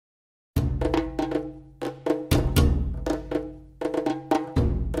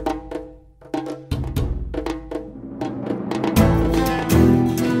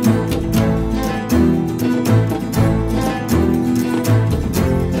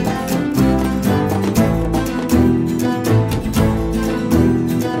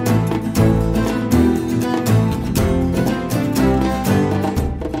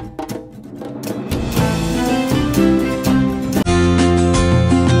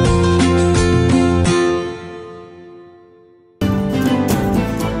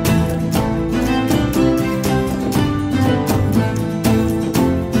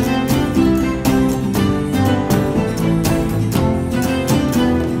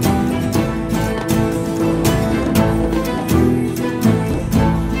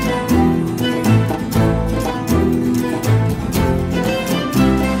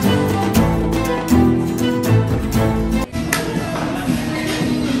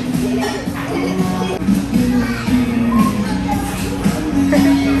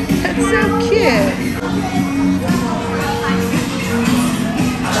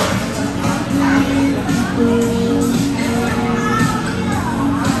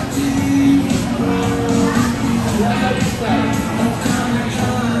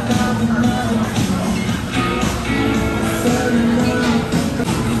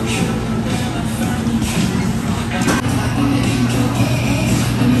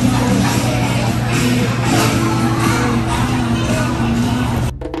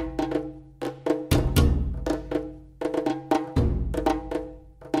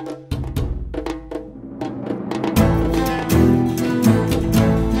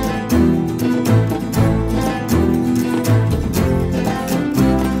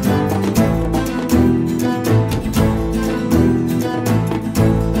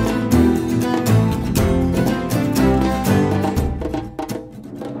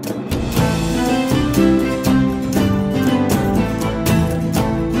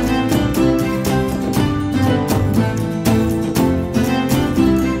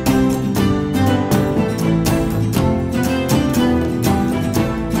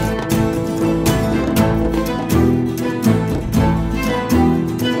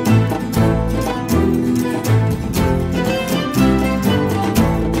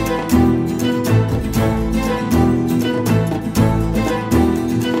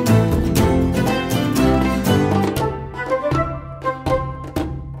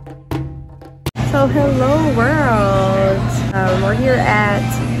Hello world! We're here at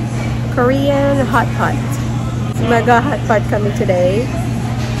Korean Hotpot. Mega hotpot kami today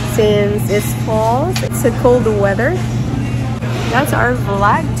since it's fall. It's a cold weather. That's our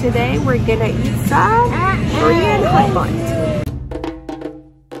vlog today. We're gonna eat some Korean Hotpot.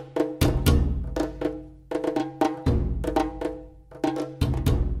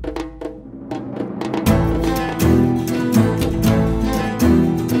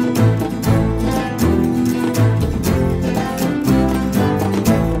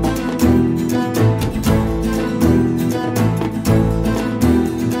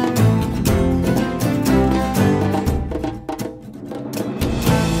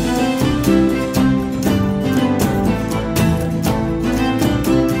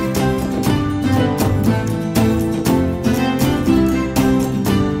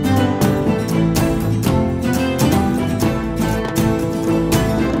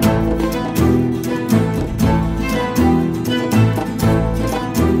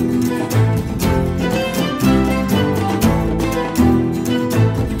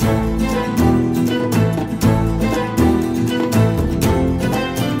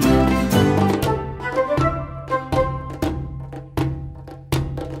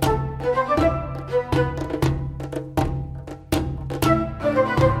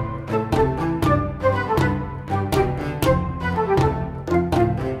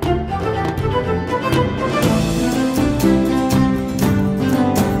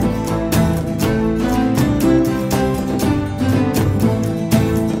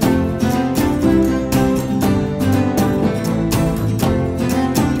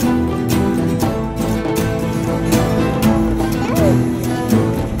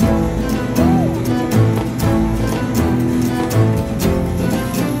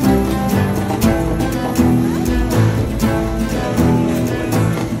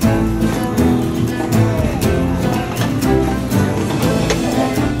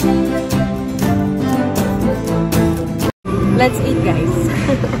 Let's eat, guys.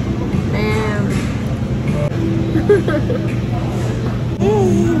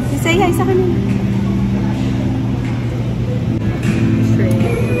 Say hi sa kanila.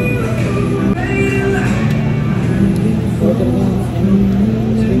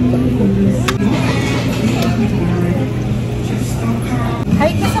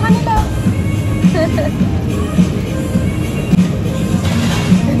 Hi ka sa kanila.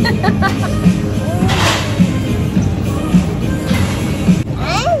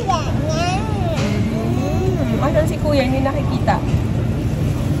 Asan si Kuya? Hindi nakikita.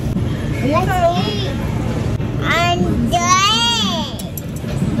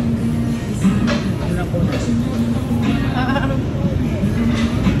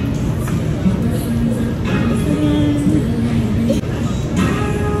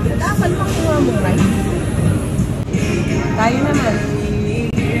 Dapat makuha mo, right? Tayo naman.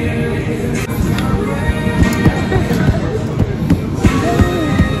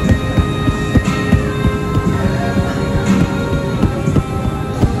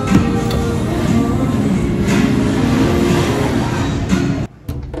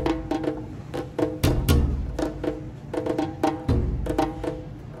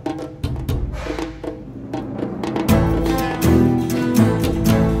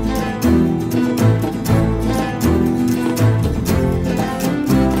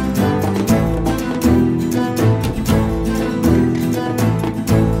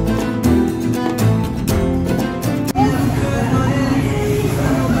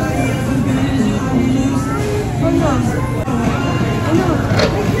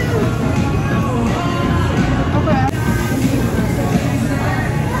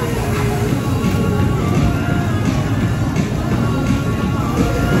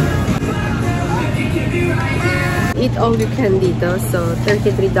 Eat all you can dito, so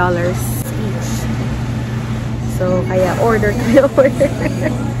 $33 each. So kaya order kayo.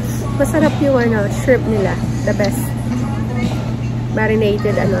 Masarap yung shrimp nila, the best.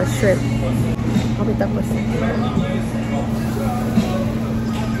 Marinated shrimp. Okay, tapos.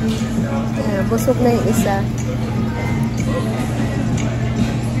 Busog na yung isa.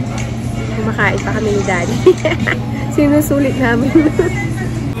 Kumakain pa kami ni Daddy. Sinusulit namin.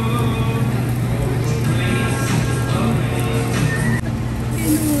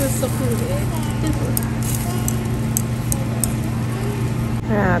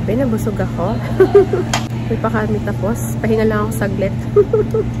 Grabe, nabusog ako. May pa kami tapos. Pahinga lang ako saglit.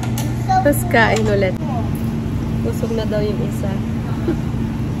 Tapos kain ulit. Busog na daw yung isa.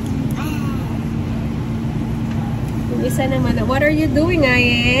 Yung isa naman. What are you doing,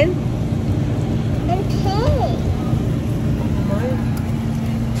 Ayen? Okay.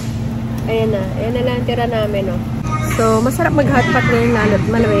 Ayan na lang tira namin, oh. So, masarap mag-hotpot ngayon lalo't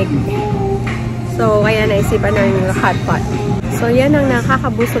malamig. So, kaya naisipan na yung hotpot. So, yan ang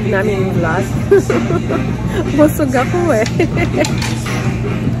nakakabusog namin vlog. Busog ako eh.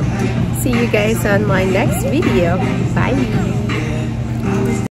 See you guys on my next video. Bye!